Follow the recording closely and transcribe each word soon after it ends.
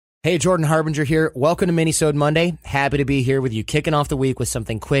Hey, Jordan Harbinger here. Welcome to Minisode Monday. Happy to be here with you, kicking off the week with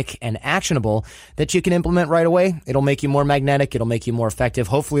something quick and actionable that you can implement right away. It'll make you more magnetic. It'll make you more effective,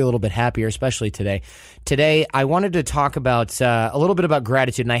 hopefully a little bit happier, especially today. Today, I wanted to talk about a little bit about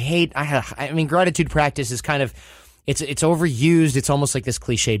gratitude, and I mean, gratitude practice is kind of It's overused. It's almost like this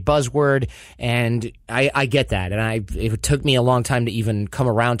cliched buzzword, and I get that. And it took me a long time to even come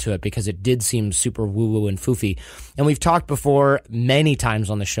around to it because it did seem super woo-woo and foofy. And we've talked before many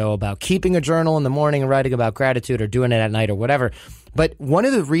times on the show about keeping a journal in the morning and writing about gratitude or doing it at night or whatever. But one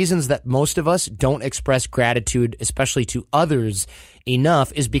of the reasons that most of us don't express gratitude, especially to others,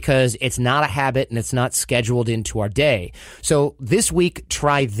 enough is because it's not a habit and it's not scheduled into our day. So this week,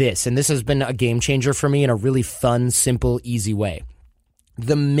 try this. And this has been a game changer for me in a really fun, simple, easy way.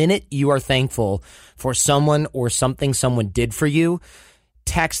 The minute you are thankful for someone or something someone did for you,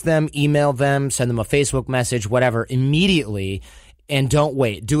 text them, email them, send them a Facebook message, whatever, immediately. And don't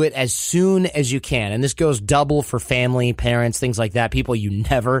wait. Do it as soon as you can. And this goes double for family, parents, things like that, people you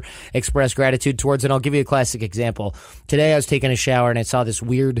never express gratitude towards. And I'll give you a classic example. Today I was taking a shower and I saw this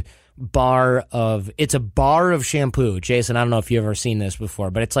weird it's a bar of shampoo. Jason, I don't know if you've ever seen this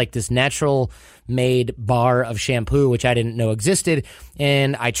before, but it's like this natural made bar of shampoo, which I didn't know existed.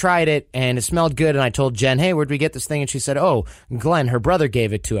 And I tried it and it smelled good. And I told Jen, hey, where'd we get this thing? And she said, oh, Glenn, her brother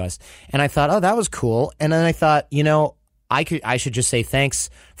gave it to us. And I thought, oh, that was cool. And then I thought, I should just say thanks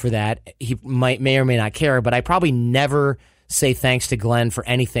for that. He may or may not care, but I probably never say thanks to Glenn for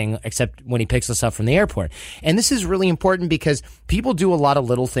anything except when he picks us up from the airport. And this is really important because people do a lot of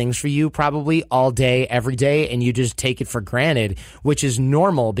little things for you probably all day, every day, and you just take it for granted, which is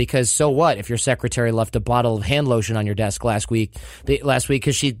normal because so what if your secretary left a bottle of hand lotion on your desk last week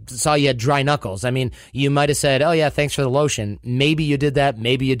because she saw you had dry knuckles? I mean, you might have said, oh yeah, thanks for the lotion. Maybe you did that.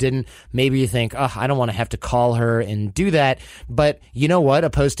 Maybe you didn't. Maybe you think, oh, I don't want to have to call her and do that. But you know what? A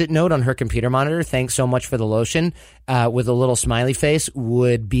Post-it note on her computer monitor, thanks so much for the lotion, with a little smiley face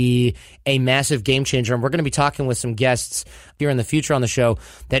would be a massive game changer. And we're going to be talking with some guests here in the future on the show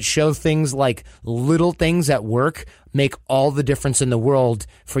that show things like little things at work make all the difference in the world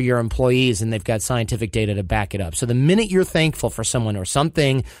for your employees, and they've got scientific data to back it up. So the minute you're thankful for someone or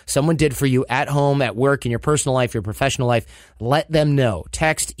something someone did for you at home, at work, in your personal life, your professional life, let them know.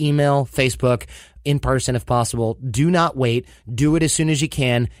 Text, email, Facebook, in person if possible. Do not wait. Do it as soon as you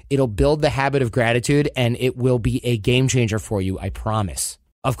can. It'll build the habit of gratitude, and it will be a game changer for you, I promise.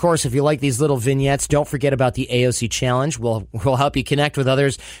 Of course, if you like these little vignettes, don't forget about the AOC Challenge. We'll help you connect with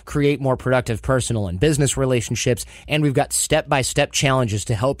others, create more productive personal and business relationships, and we've got step-by-step challenges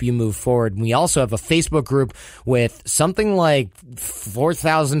to help you move forward. We also have a Facebook group with something like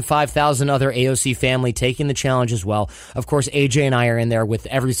 4,000, 5,000 other AOC family taking the challenge as well. Of course, AJ and I are in there with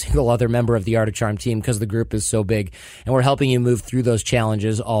every single other member of the Art of Charm team because the group is so big, and we're helping you move through those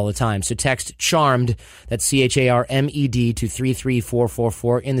challenges all the time. So text CHARMED, that's CHARMED, to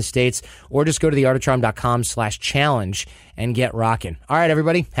 33444 in the States, or just go to theartofcharm.com/challenge and get rocking. All right,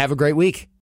 everybody, have a great week.